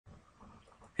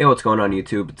Hey, what's going on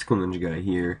YouTube? It's Cool Ninja Guy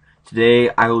here.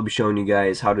 Today I will be showing you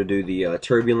guys how to do the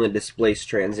Turbulent Displace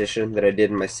transition that I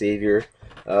did in my Savior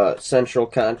Central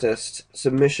Contest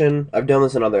submission. I've done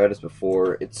this in other edits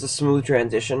before. It's a smooth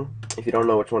transition. If you don't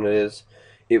know which one it is,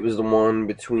 it was the one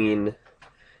between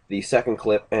the second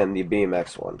clip and the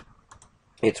BMX one.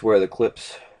 It's where the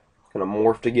clips kind of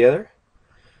morph together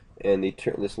and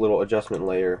this little adjustment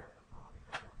layer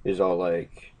is all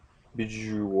like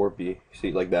warpy.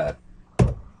 See, like that.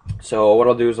 So what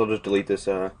I'll do is I'll just delete this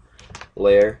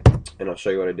layer and I'll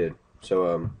show you what I did.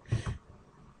 So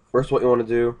first what you want to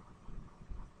do,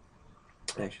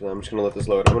 actually I'm just going to let this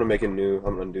load. I'm going to make a new,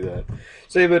 I'm going to do that.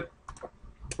 Save it.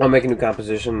 I'll make a new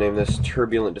composition, name this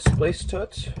Turbulent Displace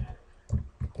Tut.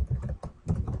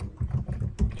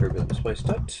 Turbulent Displace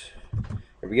Tut.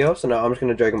 There we go. So now I'm just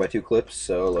going to drag in my two clips.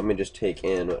 So let me just take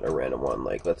in a random one.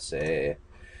 Like let's say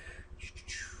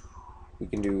we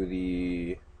can do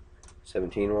the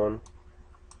 17 one.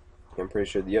 I'm pretty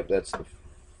sure, yep, that's the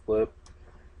flip.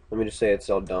 Let me just say it's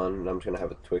all done, and I'm just going to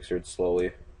have it twixtered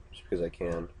slowly, just because I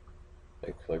can.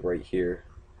 Like right here.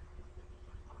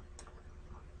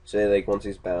 Say, like, once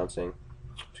he's bouncing,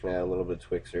 I'm just going to add a little bit of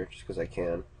twixter, just because I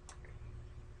can.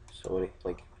 So, when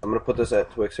I'm going to put this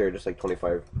at twixter, just like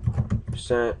 25%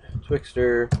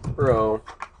 twixter, pro.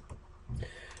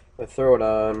 I throw it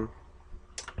on.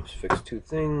 Just fix two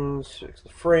things, fix the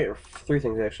frame, or three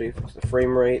things actually, fix the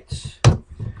frame rate,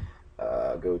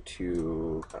 go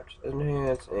to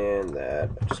enhance, and that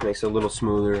just makes it a little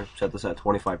smoother. Set this at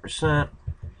 25%.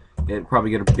 It'd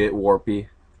probably get a bit warpy,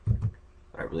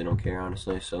 but I really don't care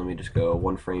honestly, so let me just go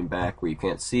one frame back where you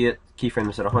can't see it, keyframe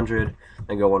this at 100,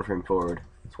 then go one frame forward,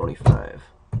 25.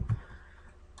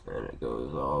 And it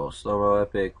goes all slow-mo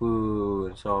epic, woo,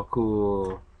 it's all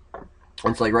cool.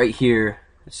 And it's like right here,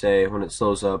 say when it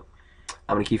slows up,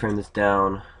 I'm going to keyframe this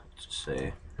down. Just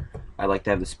say I like to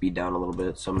have the speed down a little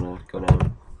bit, so I'm going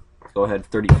to go ahead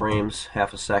 30 frames,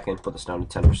 half a second, put this down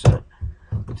to 10%.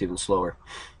 It's even slower.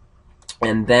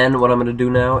 And then what I'm going to do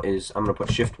now is I'm going to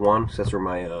put shift 1, because that's where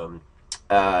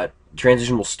my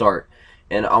transition will start.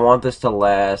 And I want this to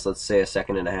last, let's say, a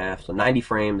second and a half. So 90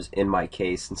 frames in my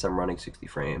case, since I'm running 60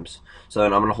 frames. So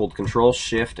then I'm going to hold Control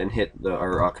Shift and hit the,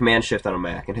 or Command Shift on a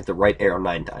Mac and hit the right arrow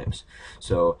 9 times.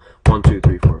 So 1, 2,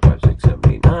 3, 4, 5, 6, 7,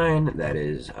 8, 9. That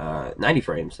is 90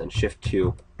 frames. Then Shift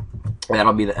 2. And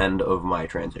that'll be the end of my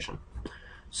transition.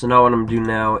 So now what I'm going to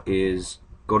do now is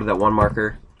go to that one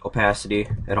marker, opacity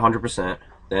at 100%.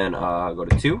 Then go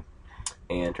to 2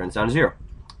 and turn it down to 0.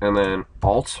 And then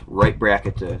Alt right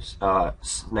bracket to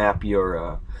snap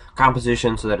your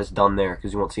composition so that it's done there,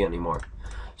 because you won't see it anymore.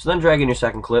 So then drag in your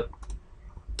second clip.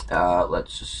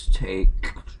 Let's just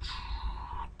take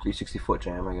 360 foot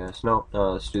jam, I guess. No,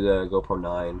 let's do the GoPro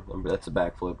 9. Remember, that's a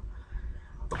backflip.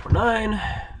 GoPro 9,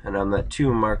 and on that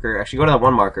 2 marker, actually go to that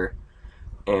 1 marker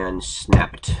and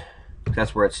snap it.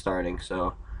 That's where it's starting.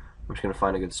 So I'm just gonna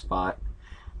find a good spot,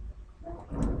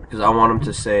 because I want them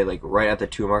to say like right at the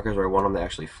 2 markers where I want them to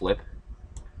actually flip.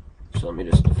 So let me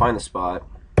just find the spot.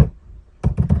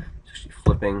 It's actually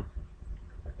flipping.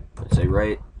 Let's say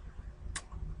right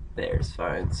there's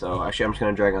fine. So actually I'm just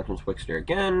gonna drag on some twixter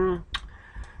again,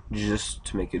 just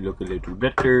to make it look a little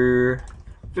better.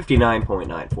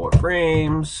 59.94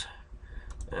 frames.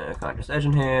 Contrast edge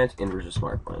enhance, inverse of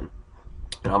smart blend.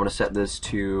 And I'm gonna set this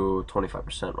to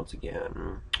 25% once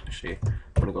again. Actually,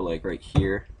 I'm gonna go like right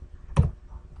here.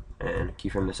 And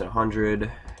keyframe this at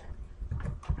 100.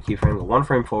 Keyframe, go 1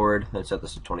 frame forward, then set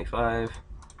this to 25.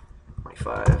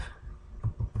 25.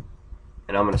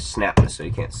 And I'm going to snap this so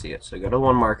you can't see it. So go to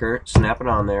 1 marker, snap it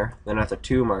on there. Then at the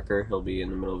 2 marker, he'll be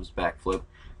in the middle of his backflip.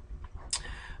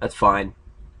 That's fine.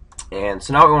 And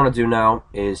so now what we want to do now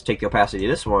is take the opacity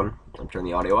of this one and turn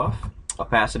the audio off.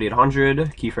 Opacity at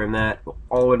 100, keyframe that, go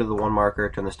all the way to the 1 marker,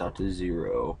 turn this down to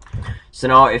 0. So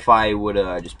now if I would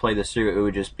just play this through, it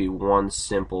would just be one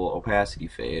simple opacity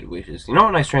fade, which is, you know,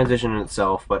 a nice transition in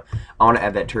itself, but I want to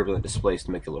add that turbulent displace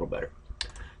to make it a little better.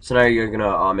 So now you're going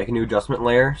to make a new adjustment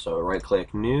layer, so right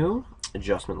click, new,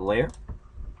 adjustment layer,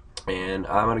 and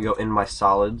I'm going to go in my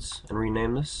solids and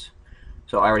rename this.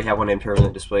 So I already have one named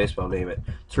Turbulent Displace, but I'll name it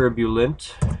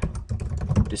Turbulent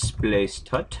Displace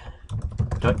Tut.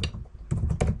 Tut.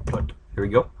 Here we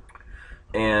go.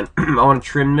 And I want to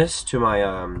trim this to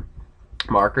my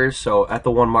markers. So at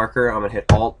the 1 marker, I'm going to hit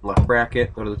Alt left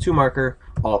bracket, go to the 2 marker,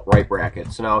 Alt right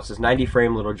bracket. So now it's this 90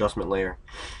 frame little adjustment layer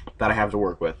that I have to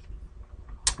work with.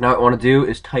 Now what I want to do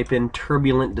is type in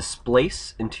Turbulent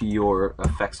Displace into your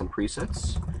effects and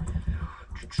presets.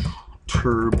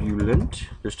 Turbulent.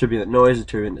 There's turbulent noise and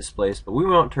turbulent displace, but we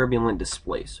want turbulent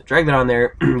displace. So drag that on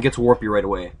there, it gets warpy right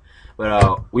away.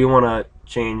 But we want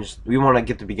to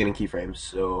get the beginning keyframes.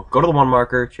 So go to the 1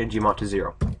 marker, change the amount to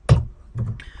 0,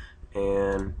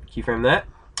 and keyframe that,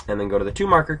 and then go to the 2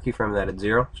 marker, keyframe that at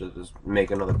 0. So just make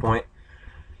another point.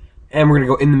 And we're going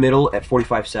to go in the middle at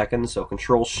 45 seconds, so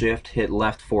Control Shift, hit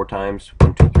left 4 times,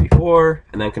 1, 2, 3, 4,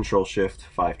 and then Control Shift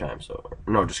 5 times. So,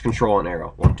 no, just Control and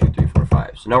arrow, 1, 2, 3, 4,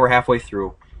 5. So now we're halfway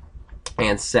through,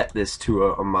 and set this to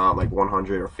a amount like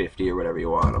 100 or 50 or whatever you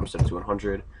want. I'm going to set it to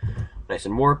 100. Nice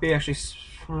and warpy, actually,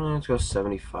 let's go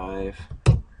 75.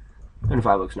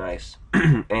 75 looks nice.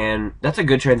 And that's a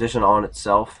good transition on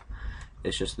itself.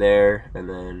 It's just there, and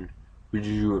then it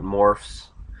morphs.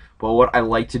 But what I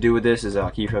like to do with this is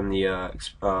keyframe the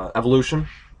evolution.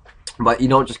 But you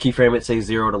don't just keyframe it, say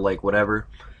 0 to like whatever.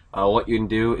 What you can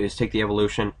do is take the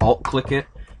evolution, alt-click it,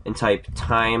 and type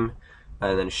time,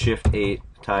 and then Shift 8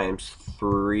 times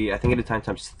 3. I think it did time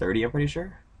times 30, I'm pretty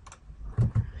sure.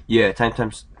 Yeah,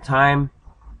 time,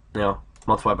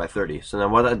 multiplied by 30. So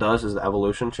then what that does is the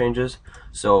evolution changes.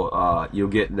 So you'll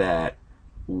get that,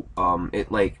 it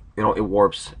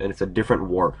warps, and it's a different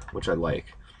warp, which I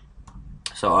like.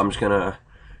 So I'm just gonna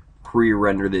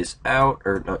pre-render this out,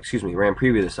 or no, excuse me,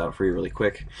 preview this out for you really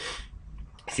quick.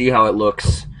 See how it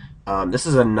looks. This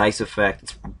is a nice effect.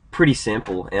 It's pretty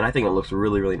simple, and I think it looks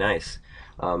really, really nice.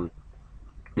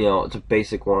 It's a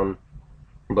basic one,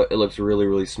 but it looks really,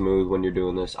 really smooth when you're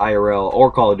doing this IRL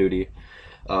or Call of Duty.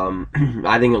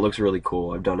 I think it looks really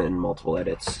cool. I've done it in multiple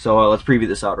edits. So let's preview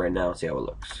this out right now and see how it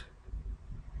looks.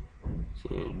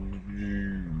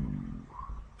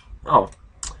 Oh.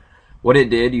 What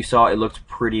it did, you saw it looked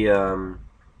pretty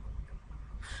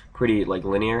like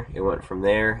linear. It went from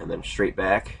there and then straight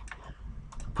back.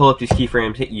 Pull up these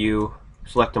keyframes, hit U,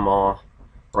 select them all,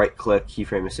 right click,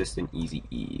 keyframe assistant, easy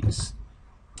ease.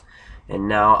 And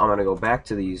now I'm gonna go back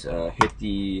to these, hit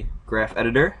the graph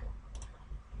editor,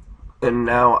 and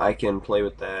now I can play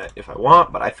with that if I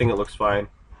want, but I think it looks fine.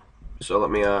 So let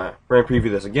me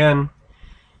preview this again,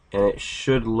 and it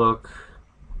should look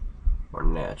more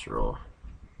natural.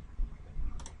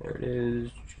 There it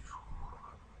is.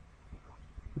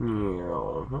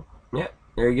 Yeah,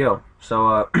 there you go.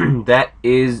 So that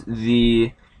is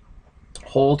the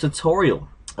whole tutorial.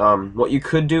 What you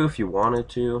could do if you wanted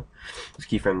to is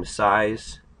keyframe the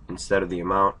size instead of the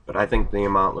amount, but I think the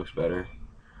amount looks better.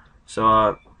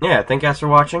 So yeah, thank you guys for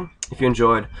watching. If you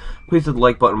enjoyed, please hit the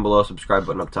like button below, subscribe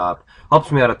button up top.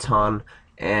 Helps me out a ton.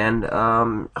 And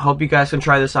hope you guys can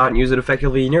try this out and use it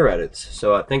effectively in your edits.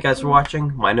 So thank you guys for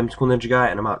watching. My name's Cool Ninja Guy,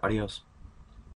 and I'm out. Adios.